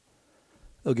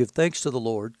Oh, give thanks to the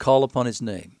Lord, call upon his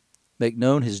name. Make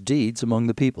known his deeds among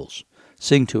the peoples.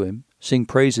 Sing to him, sing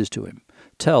praises to him.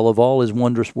 Tell of all his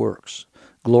wondrous works.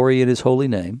 Glory in his holy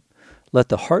name. Let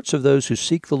the hearts of those who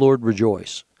seek the Lord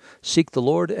rejoice. Seek the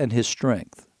Lord and his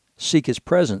strength. Seek his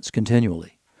presence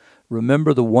continually.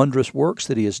 Remember the wondrous works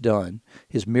that he has done,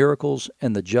 his miracles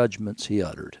and the judgments he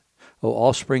uttered. O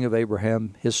offspring of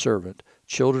Abraham, his servant,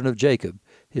 children of Jacob,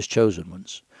 his chosen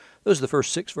ones. Those are the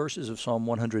first 6 verses of Psalm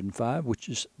 105, which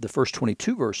is the first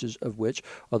 22 verses of which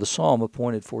are the psalm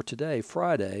appointed for today,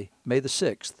 Friday, May the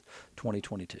 6th,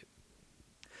 2022.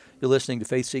 You're listening to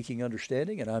Faith Seeking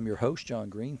Understanding, and I'm your host, John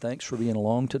Green. Thanks for being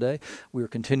along today. We are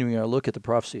continuing our look at the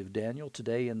prophecy of Daniel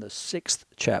today in the 6th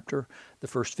chapter, the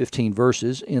first 15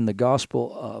 verses in the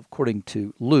Gospel according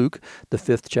to Luke, the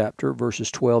 5th chapter,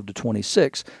 verses 12 to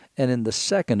 26, and in the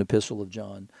second epistle of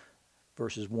John,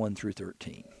 verses 1 through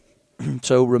 13.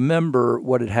 So remember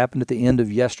what had happened at the end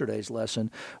of yesterday's lesson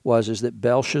is that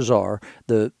Belshazzar,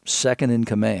 the second in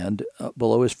command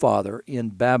below his father in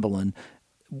Babylon,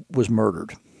 was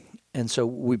murdered. And so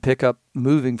we pick up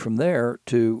moving from there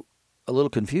to a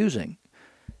little confusing.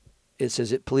 It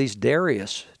says it pleased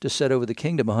Darius to set over the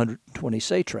kingdom 120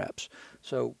 satraps.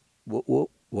 So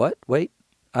what? Wait,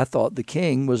 I thought the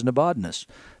king was Nabonidus.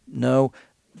 No,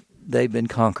 they've been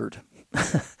conquered.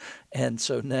 And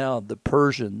so now the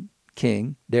Persian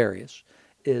king, Darius,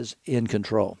 is in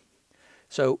control.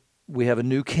 So we have a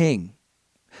new king.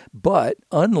 But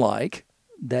unlike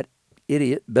that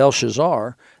idiot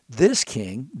Belshazzar, this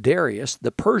king, Darius,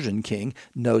 the Persian king,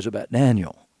 knows about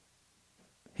Daniel.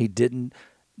 He did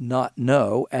not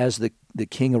know, as the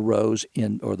king arose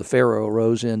or the Pharaoh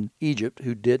arose in Egypt,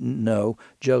 who didn't know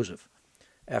Joseph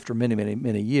after many, many,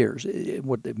 many years.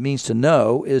 What it means to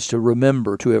know is to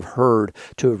remember, to have heard,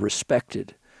 to have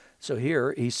respected. So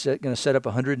here he's going to set up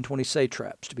 120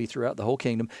 satraps to be throughout the whole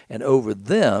kingdom, and over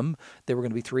them there were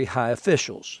going to be 3 high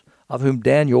officials, of whom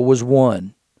Daniel was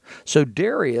one. So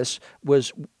Darius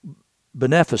was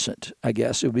beneficent, I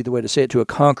guess it would be the way to say it, to a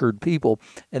conquered people.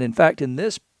 And in fact, in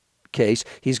this case,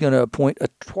 he's going to appoint a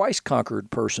twice conquered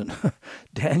person,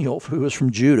 Daniel, who was from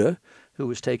Judah, who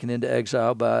was taken into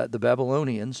exile by the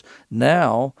Babylonians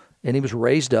now, and he was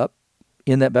raised up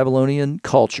in that Babylonian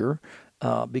culture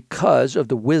because of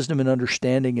the wisdom and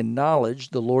understanding and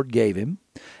knowledge the Lord gave him.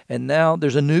 And now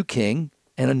there's a new king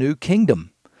and a new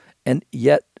kingdom. And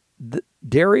yet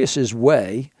Darius's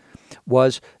way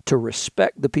was to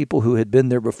respect the people who had been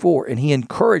there before, and he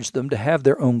encouraged them to have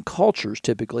their own cultures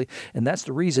typically, and that's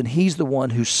the reason he's the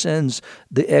one who sends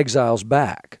the exiles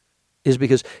back, is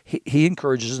because he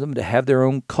encourages them to have their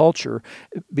own culture,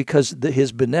 because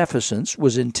his beneficence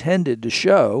was intended to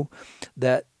show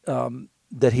that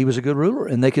that he was a good ruler,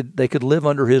 and they could live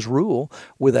under his rule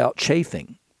without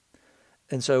chafing.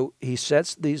 And so he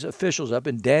sets these officials up,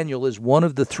 and Daniel is one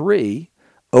of the 3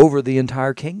 over the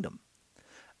entire kingdom,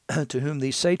 to whom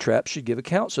these satraps should give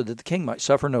account, so that the king might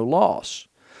suffer no loss.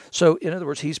 So, in other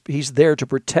words, he's there to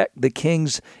protect the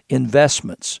king's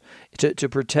investments, to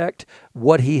protect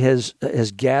what he has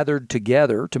gathered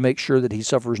together, to make sure that he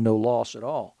suffers no loss at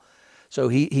all. So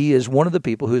he is one of the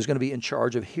people who is going to be in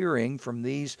charge of hearing from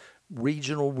these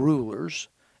regional rulers,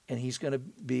 and he's going to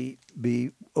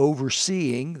be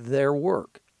overseeing their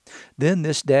work. Then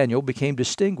this Daniel became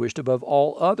distinguished above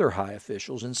all other high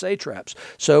officials and satraps.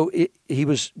 So he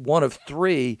was one of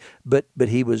 3, but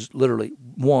he was literally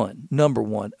number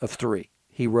one of 3.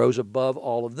 He rose above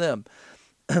all of them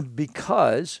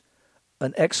because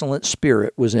an excellent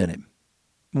spirit was in him.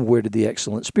 Where did the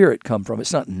excellent spirit come from?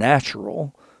 It's not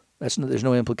natural. There's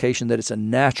no implication that it's a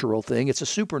natural thing. It's a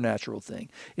supernatural thing.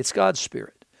 It's God's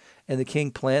spirit. And the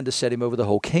king planned to set him over the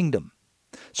whole kingdom.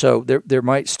 So there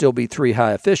might still be 3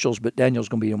 high officials, but Daniel's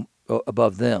going to be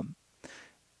above them.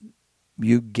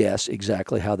 You guess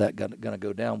exactly how that's going to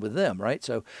go down with them, right?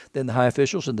 So then the high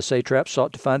officials and the satraps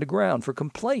sought to find a ground for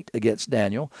complaint against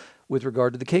Daniel with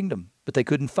regard to the kingdom. But they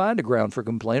couldn't find a ground for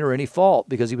complaint or any fault,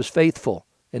 because he was faithful,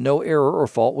 and no error or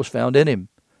fault was found in him.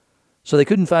 So they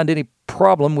couldn't find any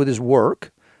problem with his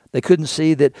work. They couldn't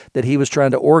see that he was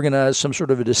trying to organize some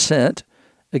sort of a dissent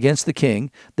against the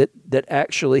king, that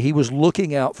actually he was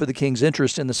looking out for the king's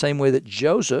interest in the same way that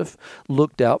Joseph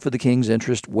looked out for the king's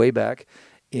interest way back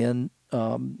in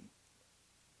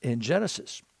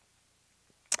Genesis.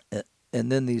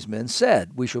 And then these men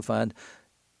said, "We shall find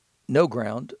no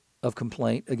ground of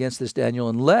complaint against this Daniel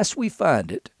unless we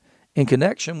find it in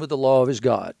connection with the law of his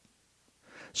God."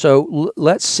 So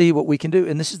let's see what we can do.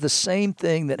 And this is the same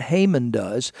thing that Haman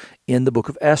does in the book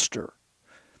of Esther.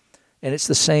 And it's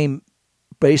the same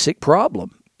basic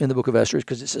problem in the book of Esther,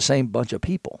 because it's the same bunch of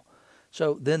people.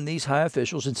 So then these high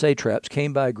officials and satraps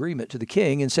came by agreement to the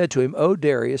king and said to him, O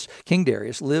Darius, King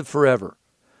Darius, live forever.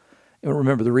 And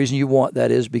remember, the reason you want that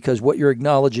is because what you're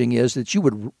acknowledging is that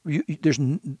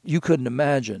you couldn't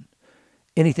imagine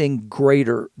anything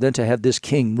greater than to have this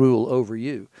king rule over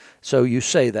you. So you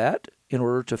say that in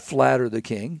order to flatter the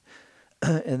king.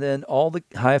 And then all the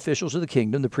high officials of the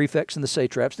kingdom, the prefects and the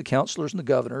satraps, the counselors and the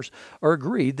governors, are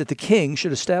agreed that the king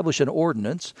should establish an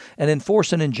ordinance and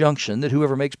enforce an injunction that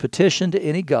whoever makes petition to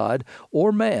any god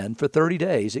or man for 30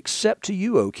 days, except to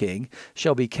you, O king,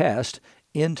 shall be cast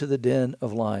into the den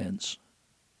of lions.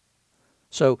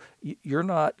 So you're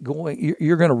going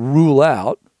to rule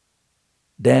out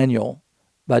Daniel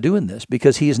by doing this,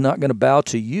 because he is not going to bow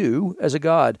to you as a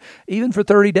god, even for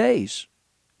 30 days.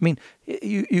 I mean,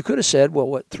 you could have said,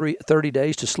 well, 30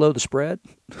 days to slow the spread?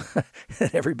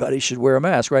 Everybody should wear a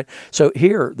mask, right? So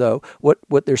here, though,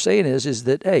 what they're saying is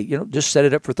that, hey, just set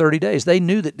it up for 30 days. They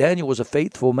knew that Daniel was a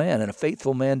faithful man and a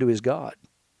faithful man to his God.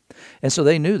 And so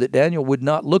they knew that Daniel would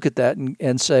not look at that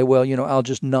and say, well, I'll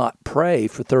just not pray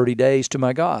for 30 days to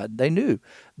my God. They knew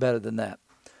better than that.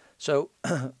 So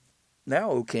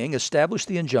now, O king, establish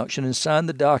the injunction and sign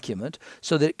the document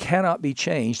so that it cannot be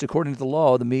changed according to the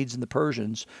law of the Medes and the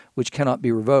Persians, which cannot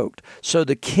be revoked. So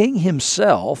the king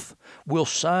himself will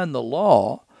sign the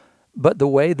law, but the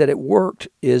way that it worked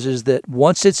is that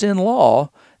once it's in law,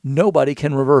 nobody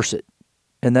can reverse it.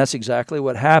 And that's exactly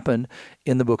what happened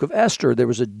in the book of Esther. There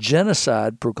was a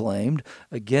genocide proclaimed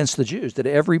against the Jews, that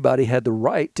everybody had the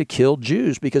right to kill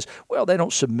Jews because, well, they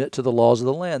don't submit to the laws of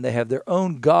the land. They have their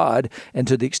own God, and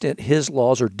to the extent his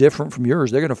laws are different from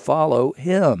yours, they're going to follow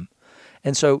him.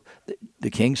 And so the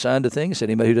king signed a thing and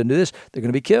said, anybody who doesn't do this, they're going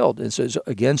to be killed. And so it's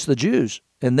against the Jews.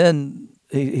 And then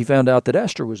he found out that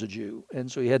Esther was a Jew,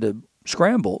 and so he had to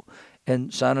scramble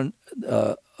and sign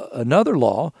another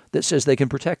law that says they can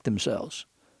protect themselves.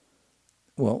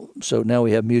 Well, so now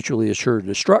we have mutually assured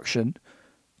destruction,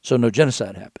 so no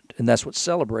genocide happened. And that's what's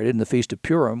celebrated in the Feast of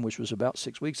Purim, which was about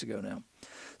 6 weeks ago now.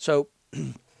 So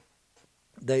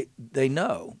they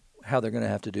know how they're going to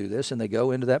have to do this, and they go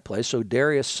into that place. So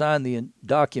Darius signed the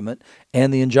document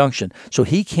and the injunction. So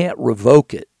he can't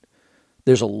revoke it.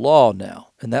 There's a law now,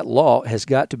 and that law has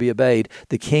got to be obeyed.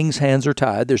 The king's hands are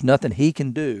tied. There's nothing he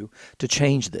can do to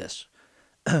change this.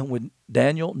 When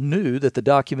Daniel knew that the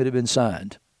document had been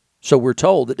signed, so we're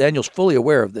told that Daniel's fully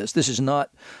aware of this. This is not,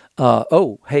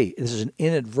 this is an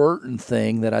inadvertent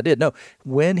thing that I did. No,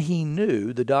 when he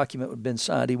knew the document had been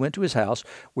signed, he went to his house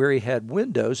where he had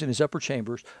windows in his upper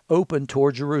chambers open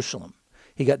toward Jerusalem.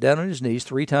 He got down on his knees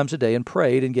 3 times a day and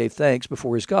prayed and gave thanks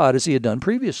before his God as he had done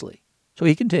previously. So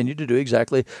he continued to do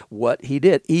exactly what he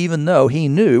did, even though he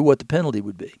knew what the penalty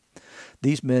would be.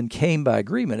 These men came by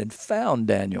agreement and found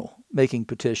Daniel making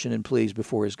petition and pleas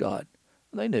before his God.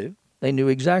 They knew. They knew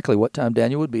exactly what time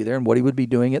Daniel would be there and what he would be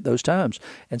doing at those times.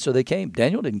 And so they came.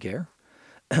 Daniel didn't care.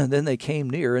 Then they came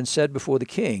near and said before the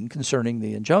king concerning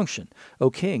the injunction, O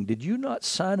king, did you not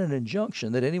sign an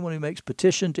injunction that anyone who makes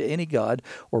petition to any god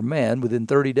or man within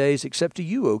 30 days, except to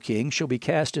you, O king, shall be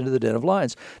cast into the den of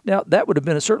lions? Now, that would have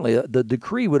been the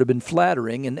decree would have been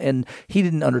flattering, and he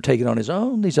didn't undertake it on his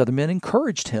own. These other men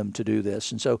encouraged him to do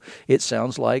this. And so it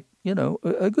sounds like,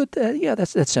 a good,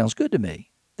 that sounds good to me,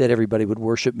 that everybody would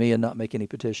worship me and not make any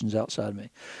petitions outside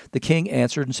me. The king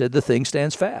answered and said, the thing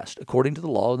stands fast, according to the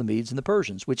law of the Medes and the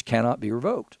Persians, which cannot be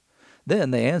revoked.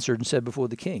 Then they answered and said before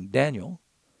the king, Daniel,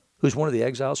 who's one of the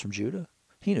exiles from Judah,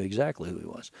 he knew exactly who he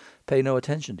was, pay no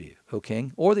attention to you, O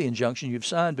king, or the injunction you've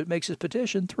signed, but makes his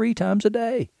petition 3 times a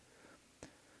day.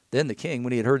 Then the king,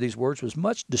 when he had heard these words, was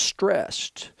much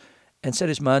distressed and set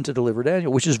his mind to deliver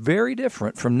Daniel, which is very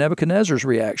different from Nebuchadnezzar's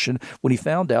reaction when he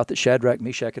found out that Shadrach,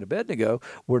 Meshach, and Abednego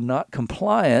were not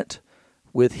compliant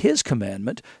with his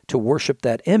commandment to worship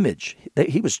that image.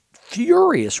 He was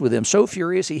furious with them, so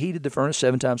furious he heated the furnace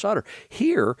 7 times hotter.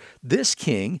 Here, this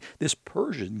king, this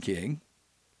Persian king,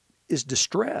 is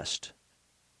distressed,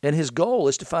 and his goal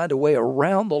is to find a way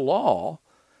around the law,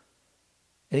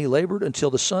 and he labored until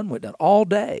the sun went down all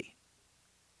day.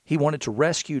 He wanted to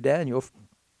rescue Daniel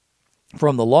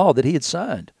from the law that he had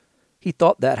signed. He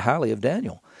thought that highly of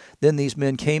Daniel. Then these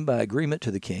men came by agreement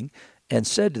to the king and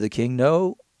said to the king,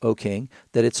 Know, O king,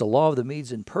 that it's a law of the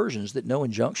Medes and Persians that no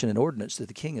injunction and ordinance that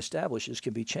the king establishes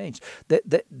can be changed.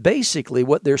 That basically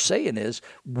what they're saying is,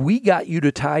 we got you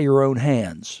to tie your own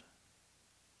hands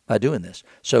by doing this.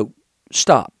 So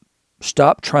stop.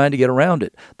 Stop trying to get around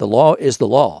it. The law is the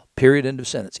law, period, end of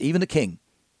sentence. Even the king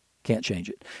can't change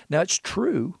it. Now, it's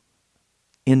true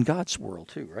in God's world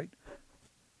too, right?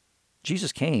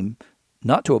 Jesus came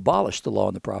not to abolish the law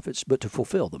and the prophets, but to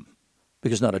fulfill them,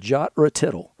 because not a jot or a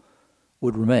tittle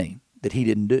would remain that he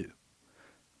didn't do.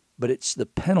 but it's the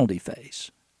penalty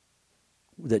phase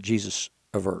that Jesus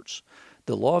averts.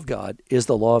 The law of God is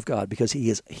the law of God because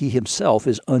he himself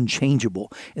is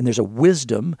unchangeable. And there's a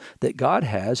wisdom that God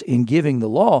has in giving the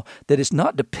law that is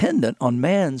not dependent on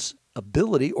man's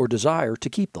ability or desire to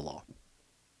keep the law.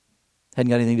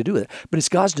 Hadn't got anything to do with it. But it's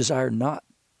God's desire not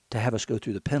to have us go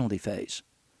through the penalty phase,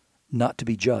 not to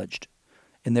be judged.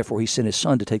 And therefore he sent his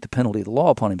Son to take the penalty of the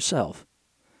law upon himself.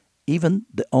 Even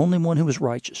the only one who was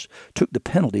righteous took the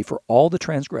penalty for all the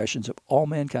transgressions of all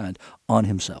mankind on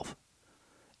himself.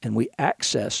 And we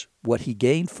access what he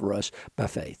gained for us by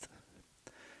faith.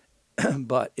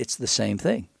 But it's the same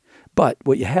thing. But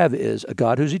what you have is a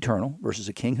God who's eternal versus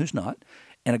a king who's not,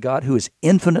 and a God who is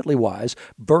infinitely wise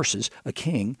versus a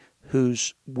king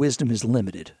whose wisdom is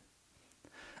limited.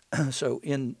 So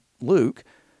in Luke,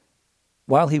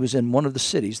 while he was in one of the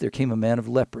cities, there came a man of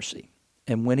leprosy.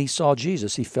 And when he saw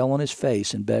Jesus, he fell on his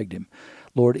face and begged him,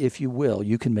 Lord, if you will,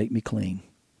 you can make me clean.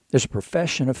 There's a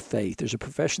profession of faith. There's a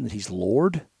profession that he's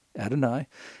Lord, Adonai,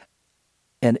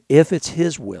 and if it's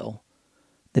his will,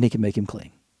 then he can make him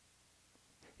clean.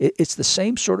 It's the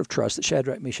same sort of trust that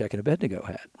Shadrach, Meshach, and Abednego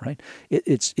had, right?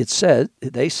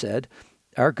 They said,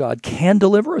 our God can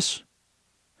deliver us,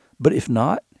 but if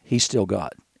not, he's still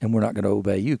God, and we're not going to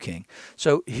obey you, King.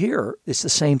 So here, it's the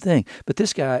same thing. But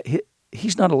this guy,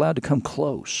 he's not allowed to come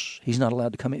close. He's not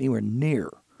allowed to come anywhere near.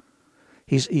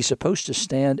 He's supposed to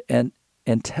stand and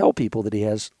tell people that he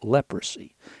has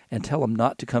leprosy and tell them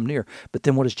not to come near. But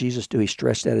then what does Jesus do? He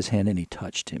stretched out his hand and he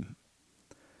touched him,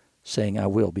 saying, I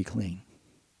will be clean.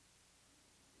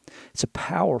 It's a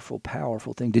powerful,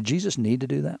 powerful thing. Did Jesus need to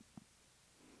do that?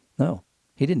 No.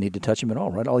 He didn't need to touch him at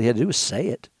all, right? All he had to do was say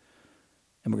it.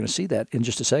 And we're going to see that in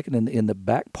just a second in the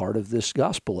back part of this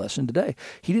gospel lesson today.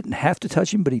 He didn't have to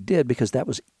touch him, but he did because that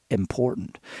was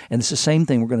important. And it's the same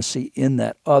thing we're going to see in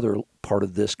that other part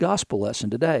of this gospel lesson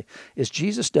today, is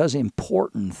Jesus does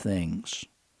important things,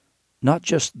 not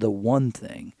just the one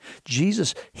thing.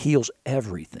 Jesus heals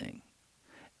everything.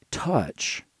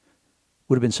 Touch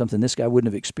would have been something this guy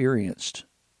wouldn't have experienced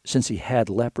since he had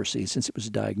leprosy, since it was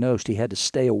diagnosed. He had to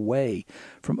stay away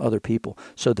from other people.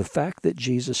 So the fact that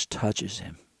Jesus touches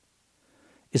him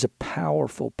is a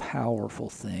powerful, powerful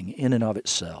thing in and of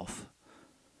itself.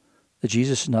 That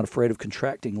Jesus is not afraid of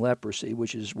contracting leprosy,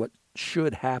 which is what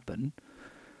should happen,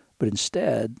 but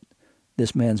instead,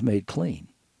 this man's made clean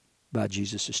by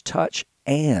Jesus' touch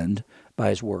and by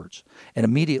his words. And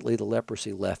immediately the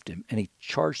leprosy left him, and he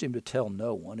charged him to tell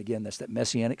no one. Again, that's that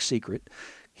messianic secret.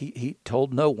 He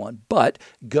told no one, but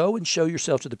go and show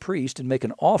yourself to the priest and make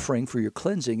an offering for your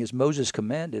cleansing as Moses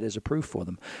commanded as a proof for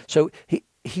them. So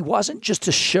he wasn't just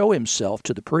to show himself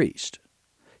to the priest.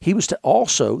 He was to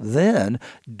also then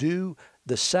do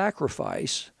the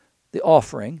sacrifice, the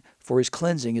offering for his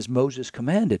cleansing as Moses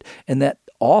commanded. And that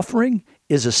offering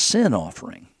is a sin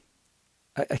offering.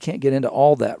 I can't get into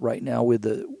all that right now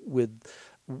with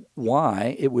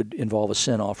why it would involve a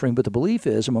sin offering, but the belief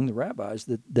is among the rabbis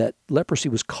that leprosy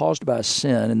was caused by a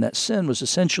sin, and that sin was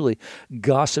essentially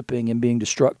gossiping and being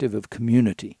destructive of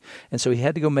community. And so he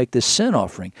had to go make this sin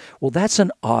offering. Well, that's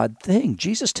an odd thing.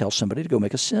 Jesus tells somebody to go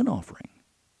make a sin offering.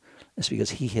 That's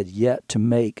because he had yet to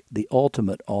make the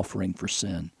ultimate offering for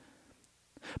sin.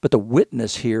 But the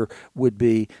witness here would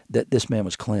be that this man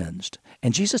was cleansed.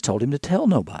 And Jesus told him to tell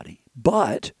nobody,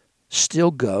 but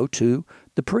still go to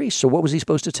the priest. So what was he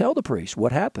supposed to tell the priest?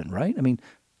 What happened, right? I mean,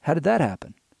 how did that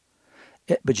happen?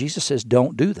 But Jesus says,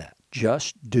 don't do that.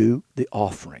 Just do the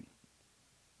offering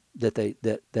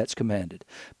that's commanded.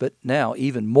 But now,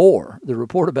 even more, the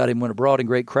report about him went abroad, and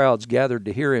great crowds gathered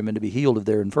to hear him and to be healed of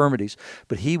their infirmities.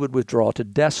 But he would withdraw to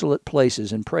desolate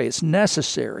places and pray. It's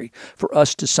necessary for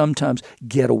us to sometimes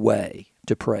get away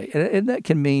to pray. And that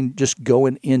can mean just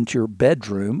going into your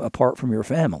bedroom apart from your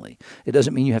family. It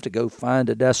doesn't mean you have to go find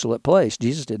a desolate place.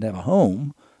 Jesus didn't have a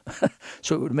home,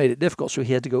 so it would have made it difficult. So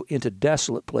he had to go into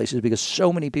desolate places because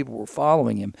so many people were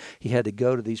following him. He had to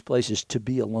go to these places to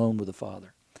be alone with the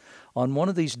Father. On one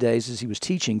of these days, as he was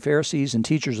teaching, Pharisees and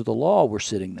teachers of the law were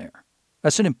sitting there.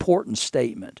 That's an important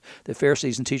statement, that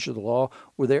Pharisees and teachers of the law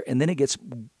were there. And then it gets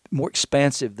more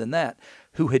expansive than that,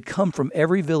 who had come from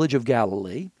every village of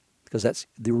Galilee, because that's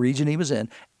the region he was in,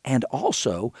 and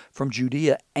also from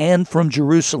Judea and from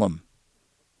Jerusalem.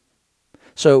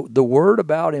 So the word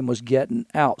about him was getting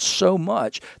out so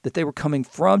much that they were coming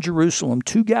from Jerusalem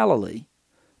to Galilee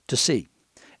to see.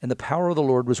 And the power of the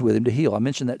Lord was with him to heal. I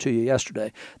mentioned that to you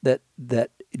yesterday, that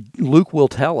Luke will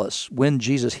tell us when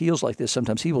Jesus heals like this,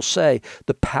 sometimes he will say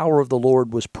the power of the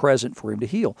Lord was present for him to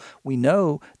heal. We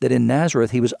know that in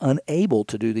Nazareth he was unable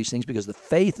to do these things because the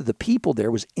faith of the people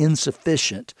there was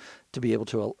insufficient to be able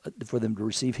to for them to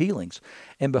receive healings.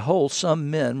 And behold, some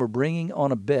men were bringing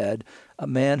on a bed a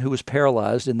man who was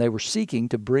paralyzed, and they were seeking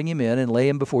to bring him in and lay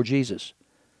him before Jesus.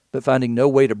 But finding no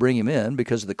way to bring him in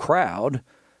because of the crowd,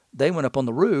 they went up on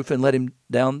the roof and let him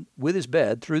down with his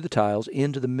bed through the tiles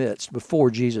into the midst before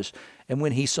Jesus. And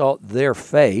when he saw their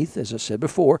faith, as I said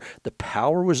before, the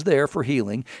power was there for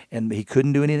healing, and he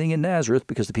couldn't do anything in Nazareth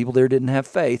because the people there didn't have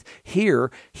faith.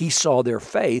 Here, he saw their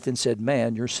faith and said,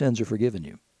 "Man, your sins are forgiven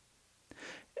you."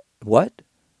 What?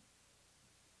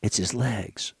 It's his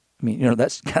legs. I mean,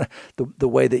 that's kind of the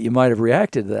way that you might have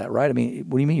reacted to that, right? I mean,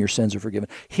 what do you mean your sins are forgiven?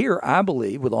 Here, I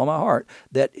believe with all my heart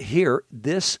that here,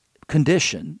 this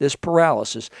condition, this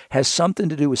paralysis, has something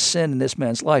to do with sin in this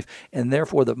man's life, and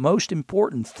therefore the most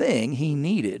important thing he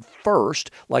needed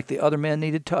first, like the other man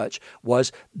needed touch,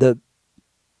 was the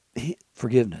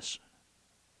forgiveness.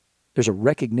 There's a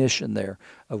recognition there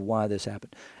of why this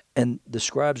happened. And the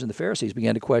scribes and the Pharisees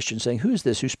began to question, saying, "Who is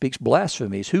this who speaks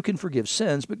blasphemies? Who can forgive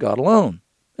sins but God alone?"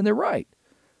 And they're right.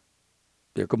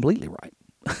 They're completely right.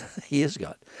 He is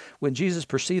God. When Jesus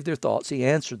perceived their thoughts, he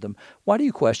answered them, "Why do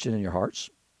you question in your hearts?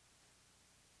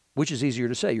 Which is easier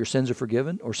to say, your sins are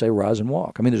forgiven, or say, rise and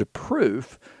walk?" I mean, there's a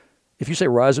proof. If you say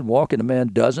rise and walk and a man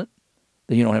doesn't,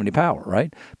 then you don't have any power,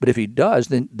 right? But if he does,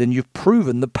 then you've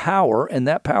proven the power, and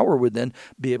that power would then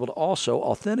be able to also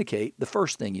authenticate the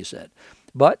first thing you said.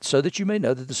 But so that you may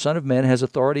know that the Son of Man has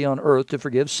authority on earth to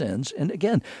forgive sins. And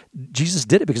again, Jesus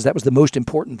did it because that was the most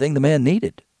important thing the man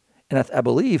needed. And I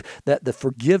believe that the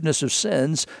forgiveness of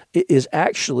sins is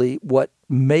actually what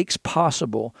makes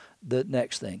possible the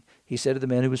next thing. He said to the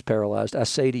man who was paralyzed, "I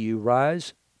say to you,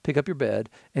 rise, pick up your bed,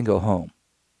 and go home."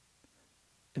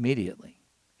 Immediately,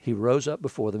 he rose up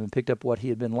before them and picked up what he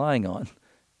had been lying on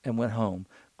and went home,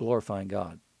 glorifying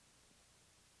God.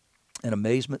 And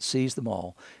amazement seized them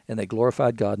all, and they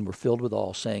glorified God and were filled with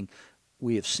awe, saying,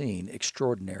 "We have seen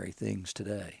extraordinary things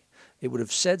today." It would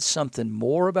have said something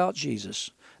more about Jesus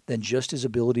than just his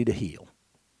ability to heal,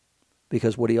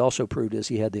 because what he also proved is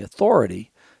he had the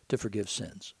authority to forgive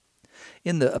sins.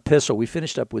 In the epistle, we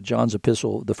finished up with John's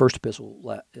epistle, the first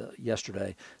epistle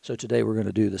yesterday, so today we're going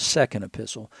to do the second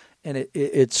epistle, and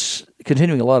it's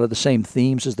continuing a lot of the same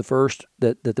themes as the first,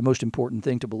 that the most important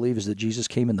thing to believe is that Jesus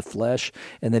came in the flesh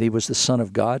and that he was the Son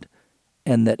of God,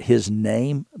 and that his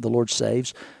name, the Lord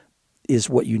saves, is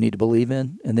what you need to believe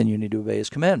in, and then you need to obey his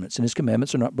commandments. And his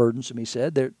commandments are not burdensome, he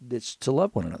said. It's to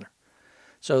love one another.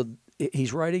 So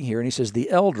he's writing here, and he says,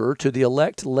 "The elder to the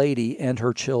elect lady and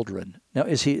her children." Now,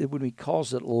 when he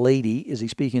calls it lady, is he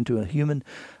speaking to a human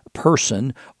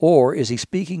person, or is he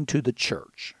speaking to the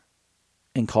church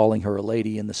and calling her a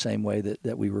lady in the same way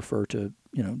that we refer to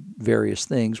various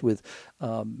things with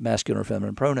masculine or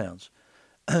feminine pronouns?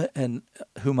 "And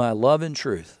whom I love in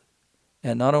truth,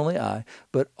 and not only I,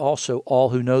 but also all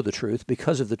who know the truth,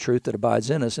 because of the truth that abides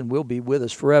in us and will be with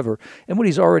us forever." And what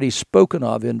he's already spoken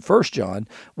of in 1 John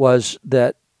was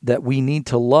that we need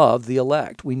to love the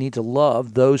elect. We need to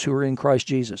love those who are in Christ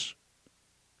Jesus.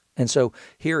 And so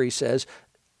here he says,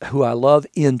 "Who I love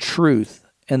in truth."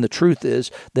 And the truth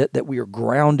is that we are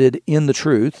grounded in the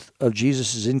truth of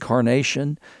Jesus'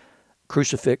 incarnation,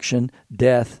 crucifixion,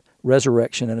 death,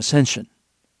 resurrection, and ascension.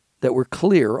 That we're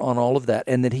clear on all of that,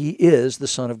 and that he is the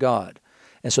Son of God.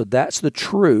 And so that's the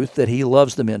truth that he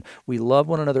loves them in. We love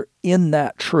one another in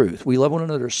that truth. We love one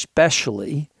another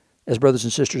especially as brothers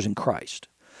and sisters in Christ.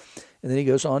 And then he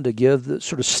goes on to give the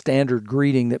sort of standard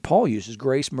greeting that Paul uses: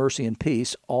 grace, mercy, and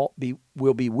peace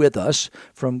will be with us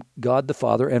from God the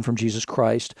Father and from Jesus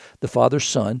Christ, the Father's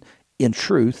Son, in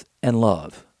truth and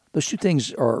love. Those two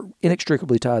things are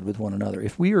inextricably tied with one another.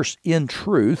 If we are in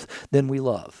truth, then we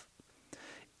love.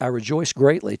 "I rejoice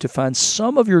greatly to find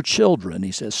some of your children,"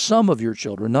 he says, some of your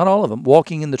children, not all of them,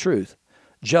 "walking in the truth,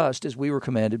 just as we were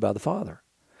commanded by the Father.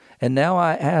 And now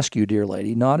I ask you, dear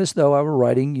lady, not as though I were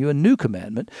writing you a new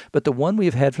commandment, but the one we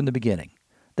have had from the beginning,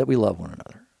 that we love one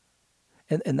another."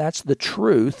 And that's the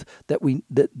truth that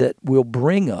will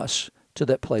bring us to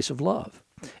that place of love.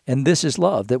 And this is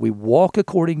love, that we walk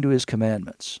according to his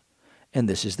commandments. And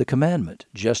this is the commandment,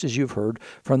 just as you've heard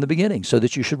from the beginning, so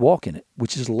that you should walk in it,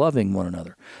 which is loving one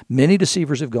another. Many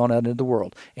deceivers have gone out into the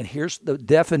world. And here's the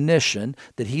definition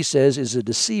that he says is a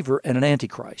deceiver and an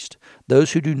antichrist: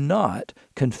 those who do not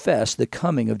confess the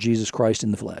coming of Jesus Christ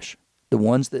in the flesh. The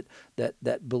ones that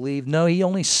believe, no, he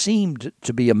only seemed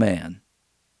to be a man.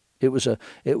 It was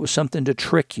something to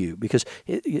trick you, because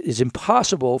it is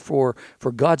impossible for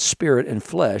God's spirit and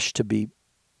flesh to be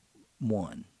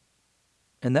one.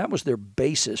 And that was their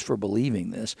basis for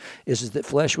believing this, is that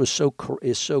flesh was so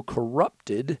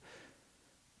corrupted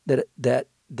that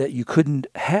you couldn't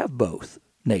have both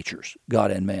natures,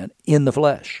 God and man, in the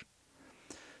flesh.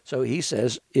 So he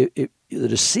says the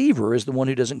deceiver is the one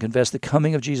who doesn't confess the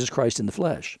coming of Jesus Christ in the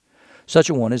flesh. Such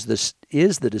a one is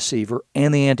the deceiver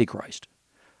and the Antichrist.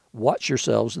 Watch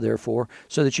yourselves, therefore,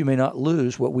 so that you may not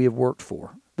lose what we have worked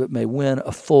for, but may win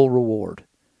a full reward.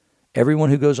 Everyone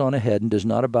who goes on ahead and does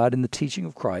not abide in the teaching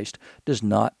of Christ does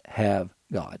not have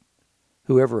God.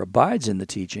 Whoever abides in the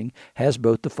teaching has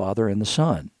both the Father and the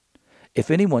Son. If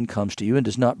anyone comes to you and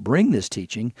does not bring this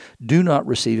teaching, do not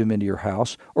receive him into your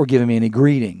house or give him any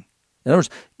greeting. In other words,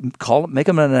 make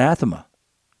him an anathema.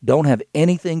 Don't have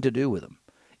anything to do with him.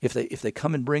 If they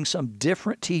come and bring some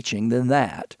different teaching than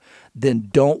that, then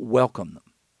don't welcome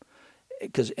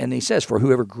them. And he says, for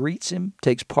whoever greets him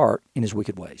takes part in his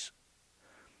wicked ways.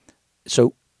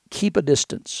 So keep a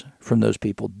distance from those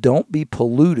people. Don't be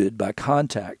polluted by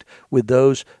contact with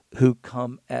those who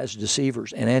come as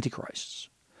deceivers and antichrists.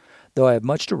 Though I have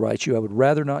much to write you, I would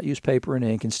rather not use paper and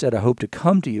ink. Instead, I hope to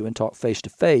come to you and talk face to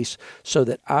face so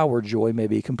that our joy may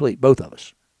be complete, both of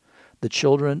us. The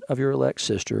children of your elect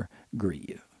sister greet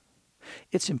you.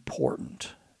 It's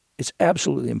important. It's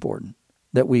absolutely important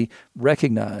that we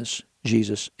recognize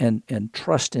Jesus and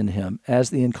trust in him as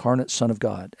the incarnate Son of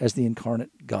God, as the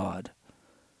incarnate God.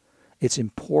 It's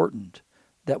important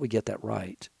that we get that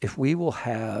right. If we will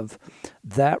have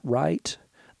that right,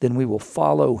 then we will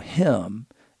follow him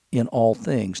in all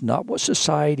things, not what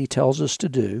society tells us to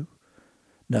do.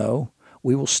 No,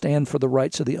 we will stand for the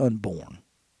rights of the unborn.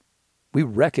 We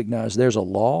recognize there's a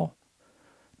law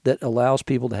that allows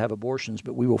people to have abortions,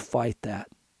 but we will fight that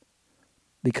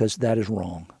because that is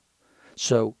wrong.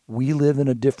 So we live in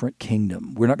a different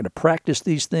kingdom. We're not going to practice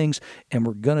these things, and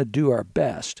we're going to do our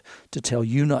best to tell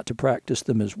you not to practice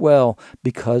them as well,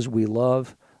 because we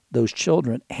love those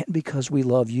children and because we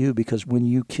love you, because when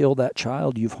you kill that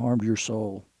child, you've harmed your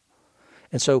soul.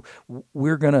 And so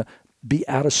we're going to be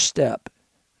out of step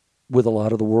with a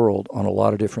lot of the world on a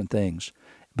lot of different things.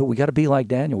 But we got to be like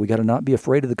Daniel. We got to not be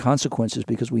afraid of the consequences,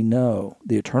 because we know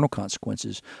the eternal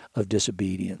consequences of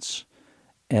disobedience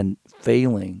and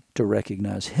failing to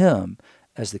recognize him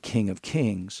as the King of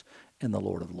Kings and the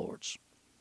Lord of Lords.